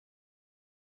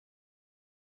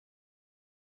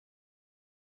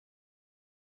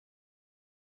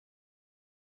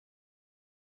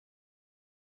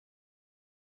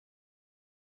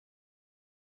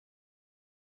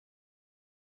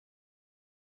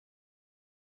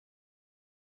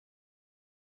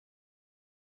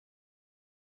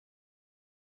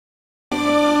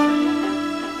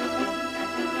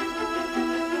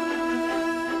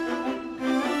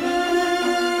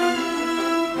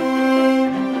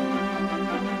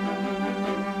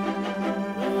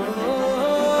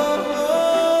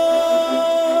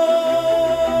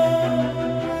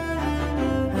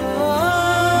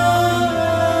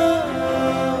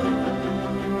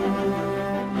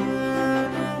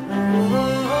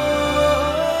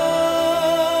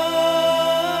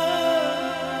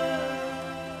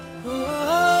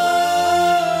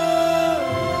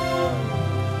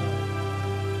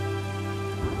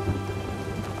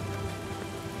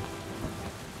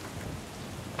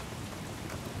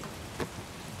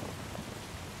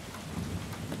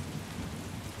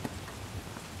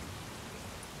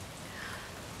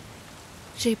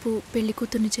రేపు పెళ్లి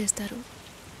కూతుర్ని చేస్తారు.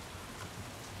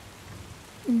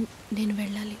 నేను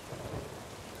వెళ్ళాలి.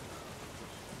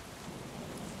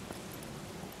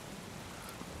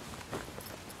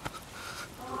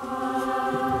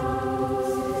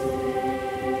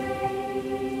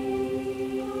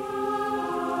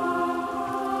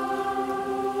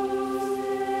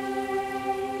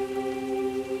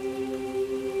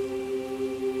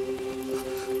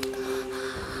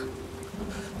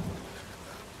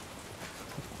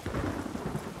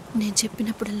 నేను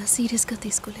చెప్పినప్పుడల్లా సీరియస్గా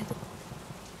తీసుకోలేదు.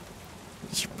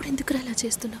 ఇప్పుడు ఎందుకు అలా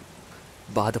చేస్తున్నావు?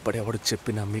 బాధపడేవాడు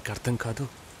చెప్పినా మీకు అర్థం కాదు,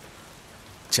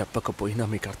 చెప్పకపోయినా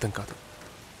మీకు అర్థం కాదు.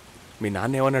 మీ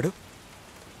నాన్న ఏమన్నాడు?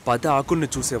 10 ఆకుల్ని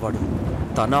చూసేవాడు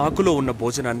తన ఆకులో ఉన్న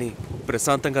భోజనాన్ని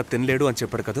ప్రశాంతంగా తినలేడు అని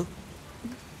చెప్పాడు కదా.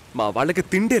 మా వాళ్ళకి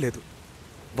తిండే లేదు,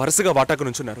 వరుసగా వాటాకు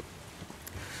నుంచున్నారు.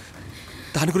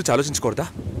 దాని గురించి ఆలోచించకూడదా?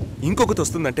 ఇంకొకటి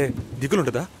వస్తుందంటే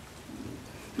దిగులుంటుందా?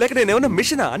 లేక నేనేమన్నా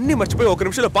మిషనా అన్నీ మర్చిపోయి 1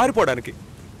 నిమిషంలో పారిపోవడానికి?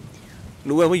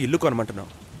 నువ్వేమో ఇల్లు కొనమంటున్నావు,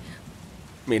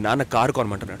 మీ నాన్న కారు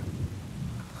కొనమంటున్నాడు.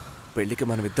 పెళ్ళికి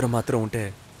మనం ఇద్దరం మాత్రం ఉంటే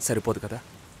సరిపోదు కదా.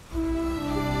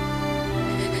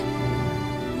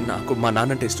 నాకు మా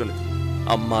నాన్నంటే ఇష్టం లేదు,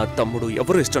 అమ్మ తమ్ముడు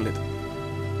ఎవరూ ఇష్టం లేదు.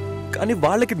 కానీ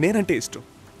వాళ్ళకి నేనంటే ఇష్టం.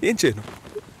 ఏం చేయను?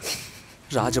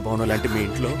 రాజభవనం లాంటి మీ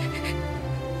ఇంట్లో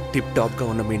టిప్ టాప్గా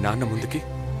ఉన్న మీ నాన్న ముందుకి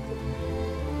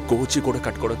కోచి కూడా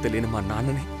కట్టుకోవడం తెలియని మా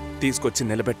నాన్నని తీసుకొచ్చి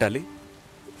నిలబెట్టాలి.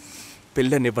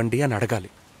 పిల్లనివ్వండి అని అడగాలి.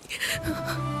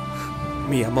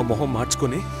 మీ అమ్మ మొహం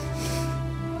మార్చుకొని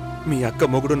మీ అక్క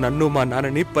మొగుడు నన్ను మా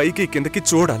నాన్నని పైకి కిందకి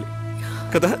చూడాలి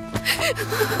కదా.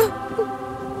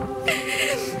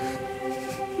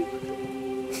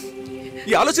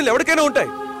 ఈ ఆలోచనలు ఎవరికైనా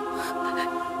ఉంటాయి.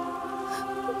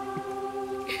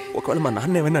 ఒకవేళ మా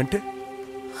నాన్న ఏమైనా అంటే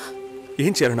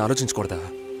ఏం చేయాలని ఆలోచించకూడదా?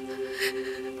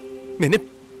 నేనే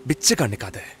బిచ్చగాన్ని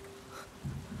కాదే,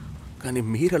 కానీ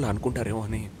మీరు అలా అనుకుంటారేమో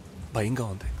అని భయంగా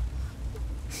ఉంది.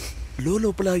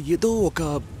 లోపల ఏదో ఒక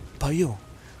భయం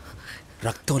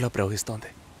రక్తంలా ప్రవహిస్తోంది.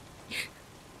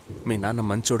 మీ నాన్న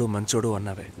మంచోడు మంచోడు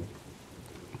అన్నావే,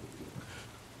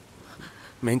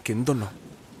 మేం కిందున్నాం,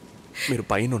 మీరు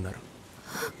పైన ఉన్నారు.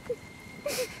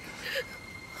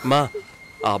 మా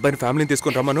ఆ అబ్బాయిని ఫ్యామిలీని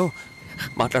తీసుకొని రమ్మను,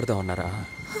 మాట్లాడదామన్నారా?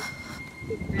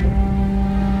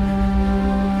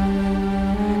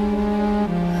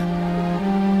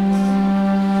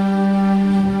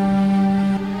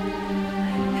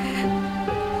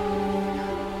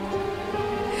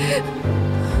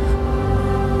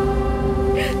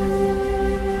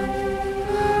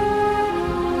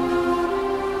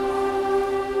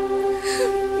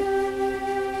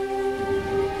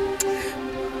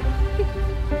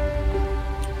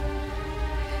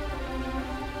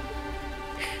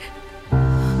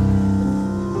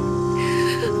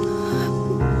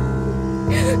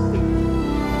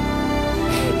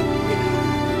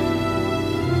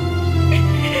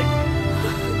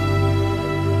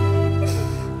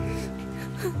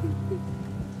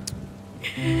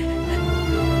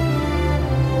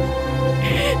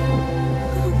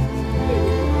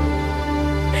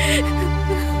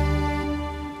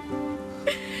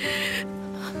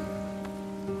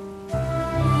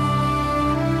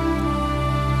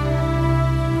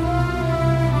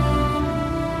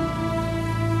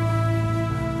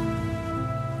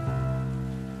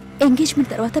 ఎంగేజ్మెంట్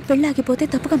తర్వాత పెళ్లి ఆగిపోతే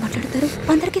తప్పుగా మాట్లాడతారు.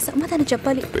 అందరికీ సమాధానం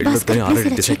చెప్పాలి.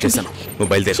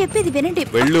 చెప్పేది వినండి.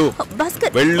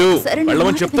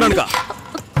 చెప్తున్నాను.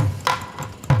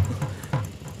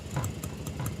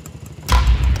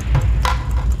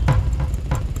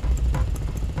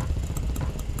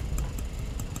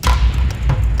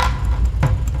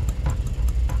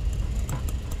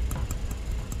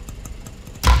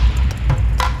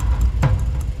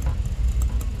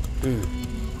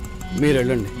 మీరు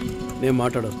వెళ్ళండి, నేను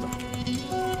మాట్లాడొస్తాను.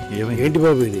 ఏంటి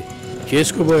బాబు ఇది?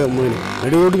 చేసుకోబోయే అమ్మాయిని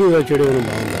నడి రోడ్డుకు చేయడం ఏమైనా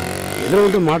బాగుందా? ఏదో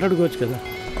ఉంటే మాట్లాడుకోవచ్చు కదా.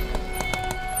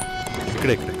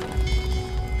 ఇక్కడే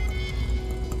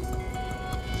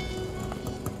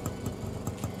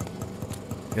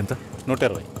ఎంత?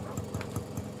 120.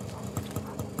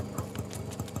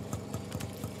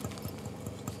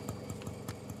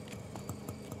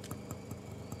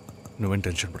 నువ్వేం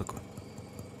టెన్షన్ పడకు.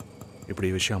 ఇప్పుడు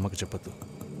ఈ విషయం అమ్మకి చెప్పొద్దు.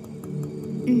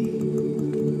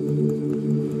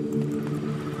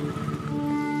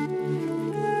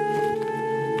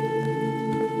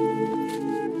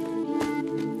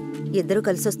 ఇద్దరు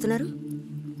కలిసి వస్తున్నారు.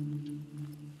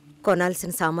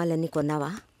 కొనాల్సిన సామాన్లన్నీ కొన్నావా?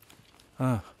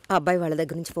 అబ్బాయి వాళ్ళ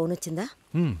దగ్గర నుంచి ఫోన్ వచ్చిందా?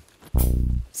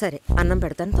 సరే, అన్నం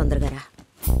పెడతాను, తొందరగా రా.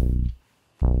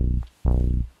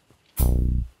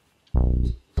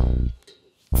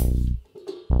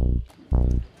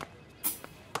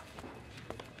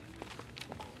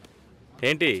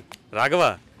 ఏంటి రాఘవ,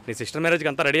 నీ సిస్టర్ మ్యారేజ్కి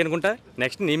అంతా రెడీ అనుకుంటా?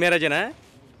 నెక్స్ట్ నీ మ్యారేజేనా?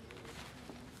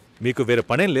 మీకు వేరే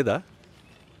పనేం లేదా?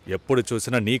 ఎప్పుడు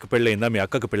చూసినా నీకు పెళ్ళయిందా మీ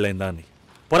అక్కకు పెళ్ళయిందా అని.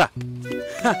 పోరా.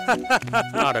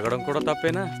 అడగడం కూడా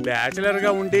తప్పేనా?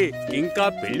 బ్యాచిలర్గా ఉండి ఇంకా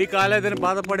పెళ్లి కాలేదని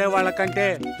బాధపడే వాళ్ళకంటే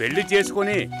పెళ్లి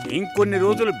చేసుకుని ఇంకొన్ని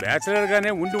రోజులు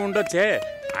బ్యాచిలర్గానే ఉండి ఉండొచ్చే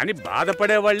అని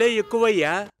బాధపడే వాళ్ళే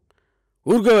ఎక్కువయ్యా.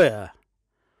 ఊరుకోవయ్యా,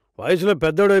 వయసులో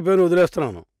పెద్దోడు అయిపోయిన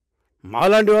వదిలేస్తున్నాను.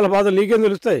 మాలాంటి వాళ్ళ బాధలు నీకేం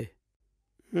తెలుస్తాయి?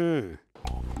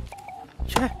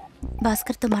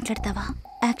 భాస్కర్తో మాట్లాడతావా?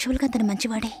 యాక్చువల్గా అతను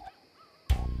మంచివాడే.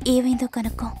 ఏమైందో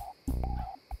కనుక్కో.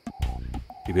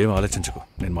 ఇవేం ఆలోచించుకో,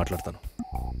 నేను మాట్లాడతాను.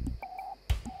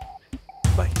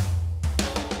 బాయ్.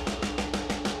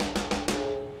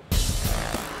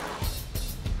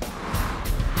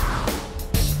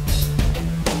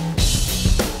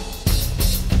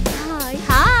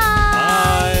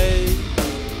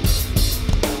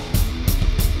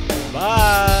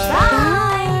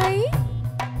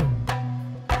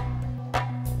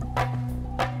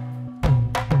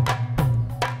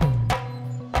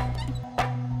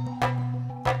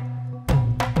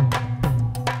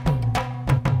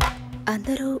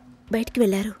 అందరూ బయటికి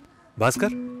వెళ్ళారు.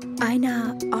 భాస్కర్ ఆయన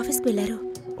ఆఫీస్కి వెళ్ళారు.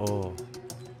 ఓ,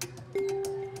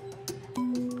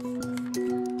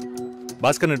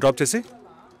 భాస్కర్ని డ్రాప్ చేసి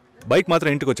బైక్ మాత్రం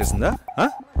ఇంటికి వచ్చేసిందా?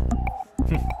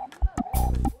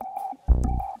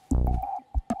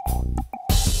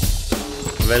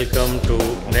 Welcome to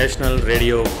national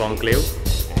radio conclave.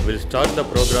 Will start the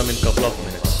programme in couple of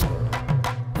minutes.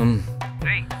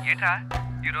 ఏంట్రా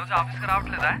ఈరోజు ఆఫీస్కి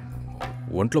రావట్లేదా?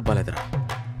 ఒంట్లో బాలేదురా.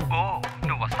 ఓ,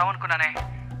 నువ్వు వస్తావనుకున్నానే.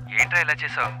 ఏంట్రా ఇలా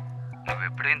చేసావు?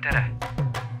 నువ్వెప్పుడు ఇంతేరా?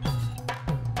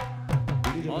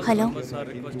 హలో,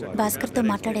 భాస్కర్తో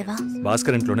మాట్లాడేవా?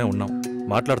 భాస్కర్ ఇంట్లోనే ఉన్నాం,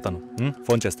 మాట్లాడతాను.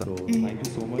 ఫోన్ చేస్తాను.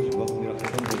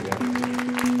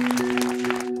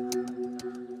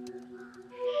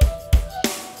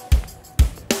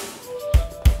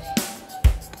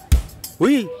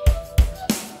 ఉయ్,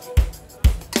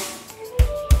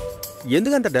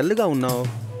 ఎందుకంత డల్గా ఉన్నావు?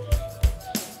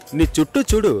 నీ చుట్టూ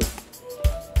చూడు,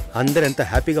 అందరెంత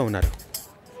హ్యాపీగా ఉన్నారు.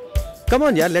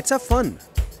 కమాన్ యార్, లెట్స్ హావ్ ఫన్.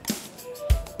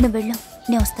 నువ్వు వెళ్ళు,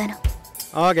 నేను వస్తాను.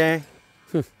 ఓకే.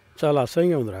 చాలా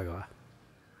అసహ్యంగా ఉంది రాఘవ.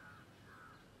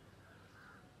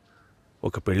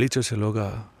 ఒక పెళ్లి చేసేలోగా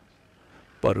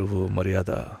పరువు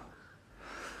మర్యాద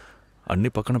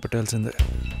అన్నీ పక్కన పెట్టాల్సిందే.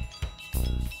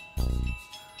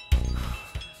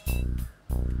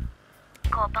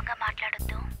 కోపంగా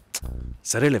మాట్లాడొద్దు.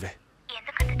 సరేలేవే.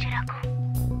 ఎందుకంత చిరాకు?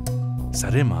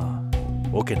 సరేమా,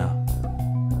 ఓకేనా?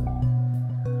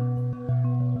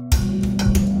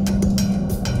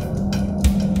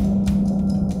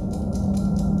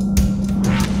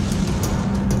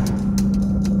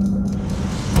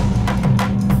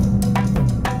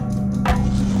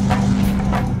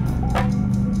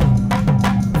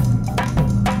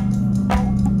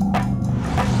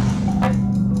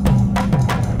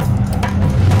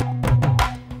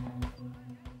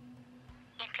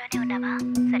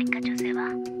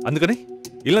 అందుకని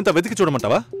ఇల్లంతా వెతికి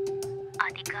చూడమంటావా?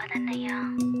 అది కాదన్నయ్యా.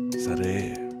 సరే,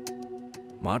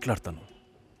 మాట్లాడతాను,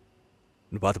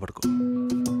 నువ్వు బాధపడుకో.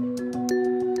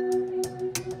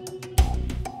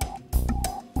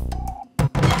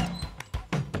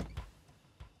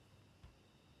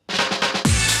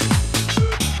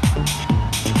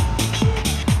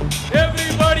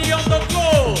 Everybody on the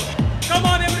floor. Come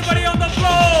on, everybody on the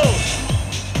floor.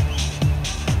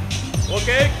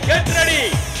 Okay, get ready.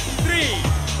 3,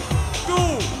 2,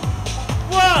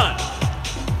 1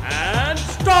 and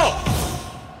stop.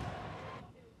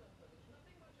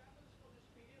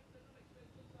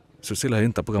 Susheela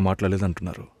ఏం తప్పుగా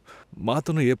మాట్లాడలేదంటున్నారు,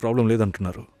 మాతోనూ ఏ ప్రాబ్లం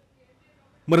లేదంటున్నారు.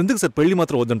 మరెందుకు సార్ పెళ్లి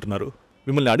మాత్రం వద్దంటున్నారు?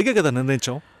 మిమ్మల్ని అడిగే కదా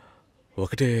నిర్ణయించాం.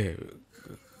 ఒకటే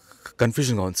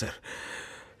కన్ఫ్యూజన్గా ఉంది సార్.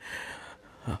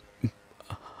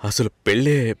 అసలు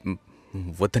పెళ్ళే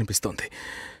వద్దనిపిస్తోంది.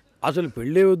 అసలు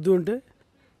పెళ్ళే వద్దు అంటే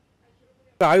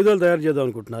ఆయుధాలు తయారు చేద్దాం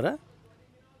అనుకుంటున్నారా?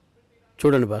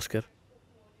 చూడండి భాస్కర్,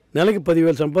 నెలకి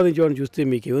 10,000 సంపాదించేవాడిని చూస్తే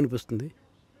మీకేమనిపిస్తుంది?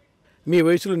 మీ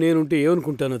వయసులో నేనుంటే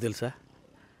ఏమనుకుంటానో తెలుసా?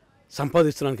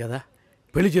 సంపాదిస్తున్నాను కదా,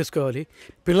 పెళ్లి చేసుకోవాలి,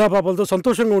 పిల్లా పాపలతో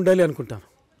సంతోషంగా ఉండాలి అనుకుంటాను.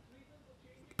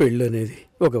 పెళ్ళి అనేది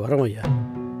ఒక వరం అయ్యా.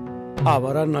 ఆ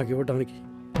వరాన్ని నాకు ఇవ్వడానికి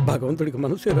భగవంతుడికి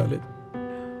మనసే రాలేదు.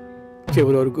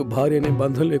 చివరి వరకు భార్య అనే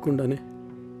బంధం లేకుండానే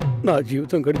నా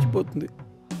జీవితం గడిచిపోతుంది.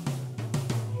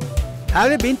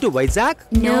 Have you been to Vizag?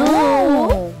 No.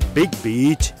 Big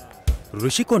beach,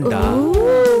 Rushikonda,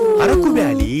 Araku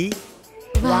Valley.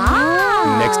 Wow.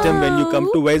 Next time when you come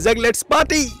to Vizag, let's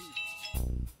party.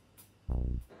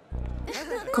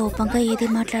 కోపంగా ఏది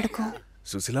మాట్లాడుకో.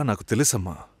 సుశీల, నాకు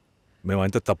తెలుసమ్మా, మేము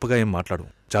ఆయనతో తప్పుగా ఏం మాట్లాడు.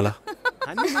 చాలా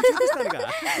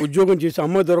ఉద్యోగం చేసి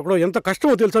అమ్మాయి దొరకడం ఎంత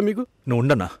కష్టమో తెలుసా మీకు? నువ్వు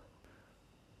ఉండన్నా.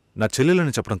 నా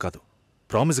చెల్లెలని చెప్పడం కాదు,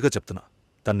 ప్రామిస్గా చెప్తున్నా.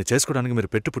 తన్ని చేసుకోవడానికి మీరు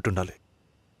పుట్టుండాలి.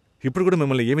 ఇప్పుడు కూడా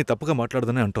మిమ్మల్ని ఏమీ తప్పుగా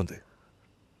మాట్లాడదని అంటోంది.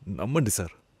 నమ్మండి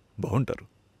సార్, బాగుంటారు.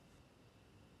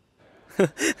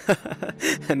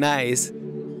 Nice.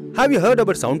 Have you heard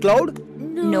about SoundCloud?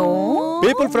 No.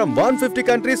 People from 150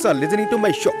 countries are listening to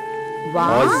my show. Wow.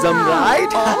 Awesome,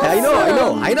 right?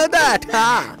 I know that.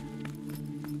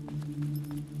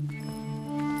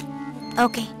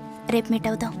 Okay, రేపు మీట్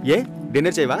అవుదాం. ఏ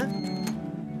డిన్నర్ చేయవా?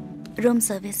 Room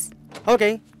service.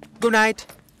 Okay. Good night.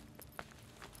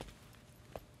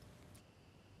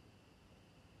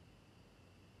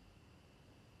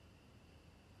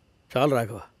 చాలు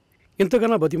రాఘవ,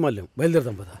 ఇంతకన్నా బతిమాల్యం.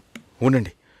 బయలుదేరదాం పదా.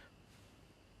 ఉండండి,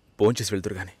 ఫోన్ చేసి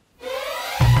వెళ్తురు కానీ.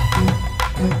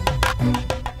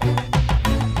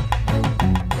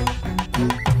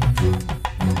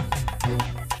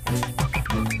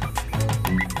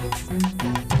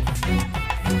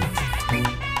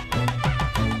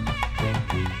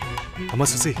 అమ్మా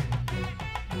సుసి,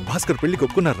 భాస్కర్ పెళ్ళికి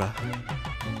ఒప్పుకున్నారా?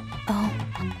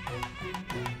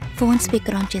 ఫోన్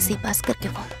స్పీకర్ ఆన్ చేసి భాస్కర్కి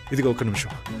ఫోన్. ఇదిగో ఒక్క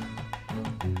నిమిషం.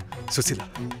 Susheela.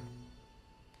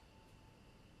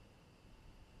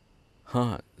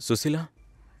 Susheela.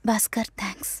 Bhaskar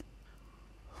thanks,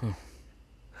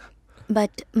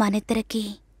 but మనిద్దరికి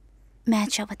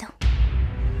match అవ్వదు.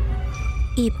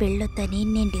 ఈ పెళ్ళొద్దని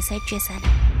నేను డిసైడ్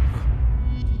చేశాను.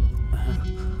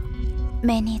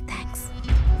 Many thanks.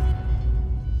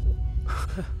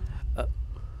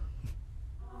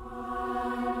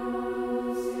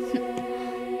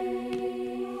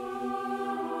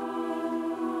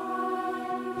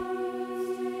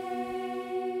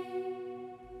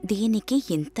 దీనికి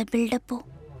ఇంత బిల్డప్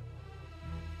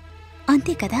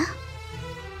అంతే కదా?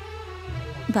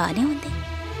 బానే ఉంది.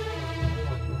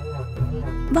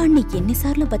 వాణ్ణి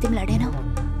ఎన్నిసార్లు బతిమలాడాను,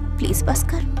 ప్లీజ్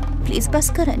భాస్కర్, ప్లీజ్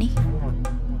భాస్కర్ అని.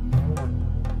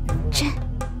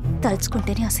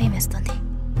 తలుచుకుంటేనే అసహ్యం వేస్తుంది.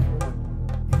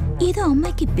 ఏదో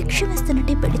అమ్మాయికి భిక్ష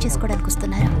వేస్తున్నట్టే పెళ్లి చేసుకోవడానికి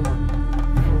వస్తున్నారు.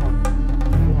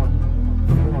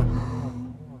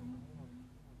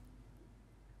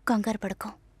 కంగారు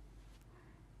పడుకో.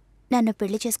 నన్ను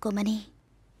పెళ్లి చేసుకోమని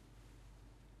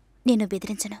నేను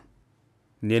బెదిరించను.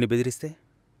 నేను బెదిరిస్తే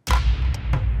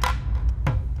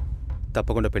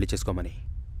తప్పకుండా పెళ్లి చేసుకోమని.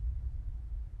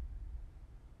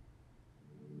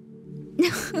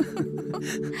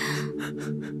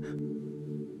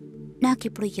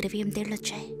 నాకిప్పుడు 28 ఏళ్ళు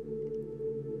వచ్చాయి.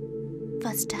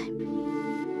 First time.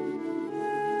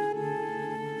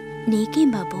 నీకేం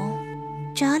బాబు,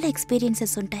 చాలా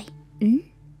ఎక్స్పీరియన్సెస్ ఉంటాయి.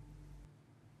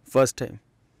 First time.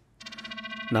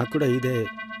 నాకు కూడా ఇదే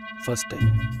ఫస్ట్ టైం.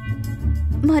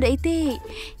 మరైతే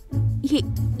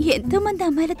ఎంతోమంది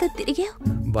అమ్మాయిలతో తిరిగావు?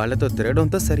 వాళ్ళతో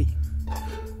తిరగడంతో సరి.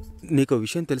 నీకో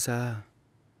విషయం తెలుసా,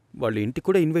 వాళ్ళు ఇంటికి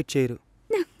కూడా ఇన్వైట్ చేయరు.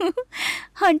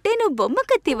 అంటే నువ్వు బొమ్మ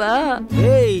కత్తివా?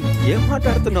 ఏం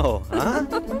మాట్లాడుతున్నావు?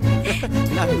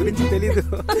 నా గురించి తెలీదు.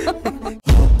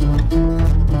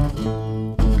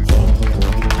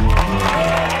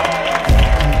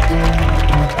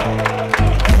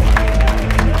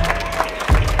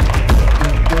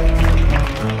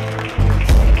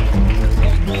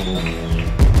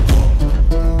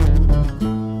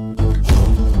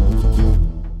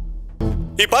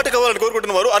 ఈ పాట కావాలని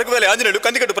కోరుకుంటున్న వారు అరకువేలి ఆంజనేయులు,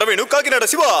 కందికట్టు ప్రవీణ్, కాకినాడ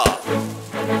శివ.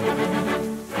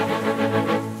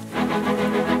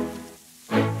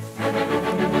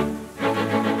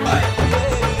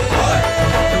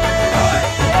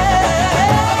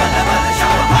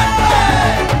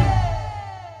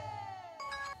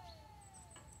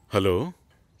 హలో,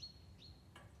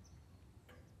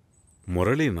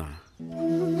 మురళీనా?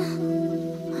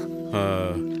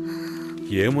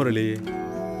 ఏ మురళి?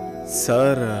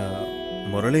 సార్,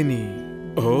 మురళిని.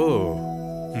 ఓ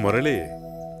మురళి,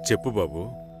 చెప్పు బాబు.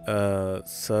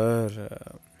 సార్,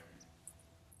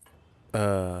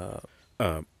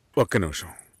 ఒక్క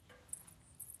నిమిషం.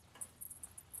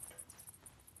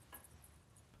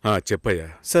 చెప్పయ్యా.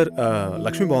 సార్,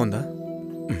 లక్ష్మి బాగుందా?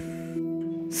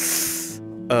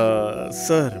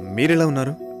 సార్, మీరెలా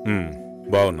ఉన్నారు?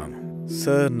 బాగున్నాను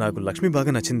సార్. నాకు లక్ష్మి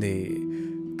బాగా నచ్చింది,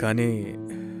 కానీ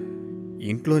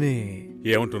ఇంట్లోనే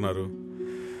ఏమంటున్నారు?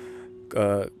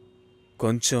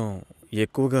 కొంచెం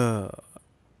ఎక్కువగా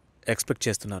ఎక్స్పెక్ట్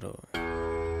చేస్తున్నారు.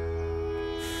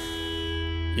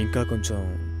 ఇంకా కొంచెం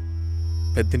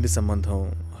పెద్దింటి సంబంధం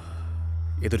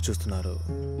ఎదురు చూస్తున్నారు.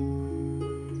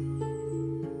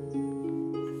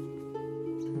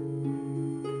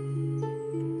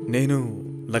 నేను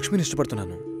లక్ష్మిని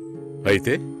ఇష్టపడుతున్నాను.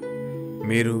 అయితే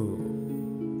మీరు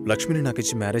లక్ష్మిని నాకు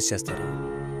ఇచ్చి మ్యారేజ్ చేస్తారా?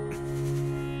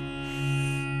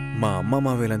 మా అమ్మ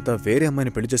మావేలంతా వేరే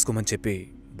అమ్మాయిని పెళ్లి చేసుకోమని చెప్పి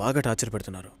బాగా టార్చర్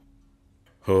పెడుతున్నారు.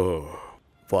 ఓ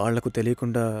వాళ్లకు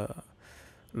తెలియకుండా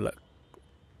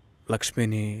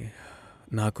లక్ష్మిని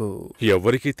నాకు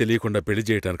ఎవరికీ తెలియకుండా పెళ్లి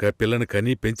చేయటానిక పిల్లని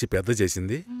కనీ పెంచి పెద్ద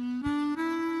చేసింది?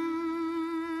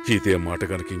 ఇదే మాట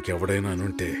కనుక ఇంకెవడైనా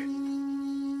అనుంటే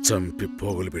చంపి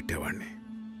పోగులు పెట్టేవాణ్ణి.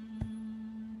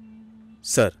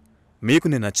 సార్, మీకు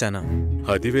నేను నచ్చానా?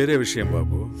 అది వేరే విషయం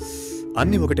బాబు.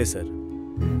 అన్నీ ఒకటే సార్.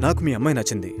 నాకు మీ అమ్మాయి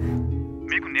నచ్చింది,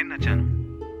 మీకు నేను నచ్చాను.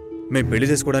 మేము పెళ్లి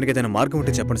చేసుకోవడానికి ఏదైనా మార్గం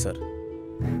ఉంటే చెప్పండి సార్.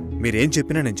 మీరేం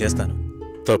చెప్పినా నేను చేస్తాను.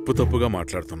 తప్పుగా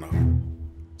మాట్లాడుతున్నావు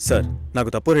సార్. నాకు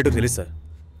తప్పు రేటు తెలుసు సార్.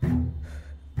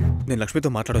 నేను లక్ష్మితో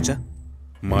మాట్లాడొచ్చా?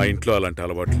 మా ఇంట్లో అలాంటి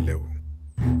అలవాట్లు లేవు.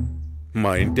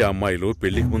 మా ఇంటి అమ్మాయిలు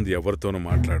పెళ్లికి ముందు ఎవరితోనూ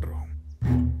మాట్లాడరు.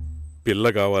 పిల్ల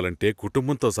కావాలంటే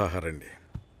కుటుంబంతో సహా రండి,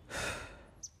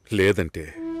 లేదంటే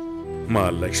మా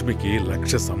లక్ష్మికి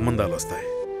 1,00,000 సంబంధాలు వస్తాయి.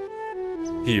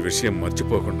 ఈ విషయం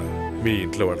మర్చిపోకుండా మీ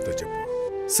ఇంట్లో వాళ్ళతో చెప్పు.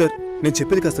 సార్, నేను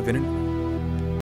చెప్పేది కాస్త వినండి.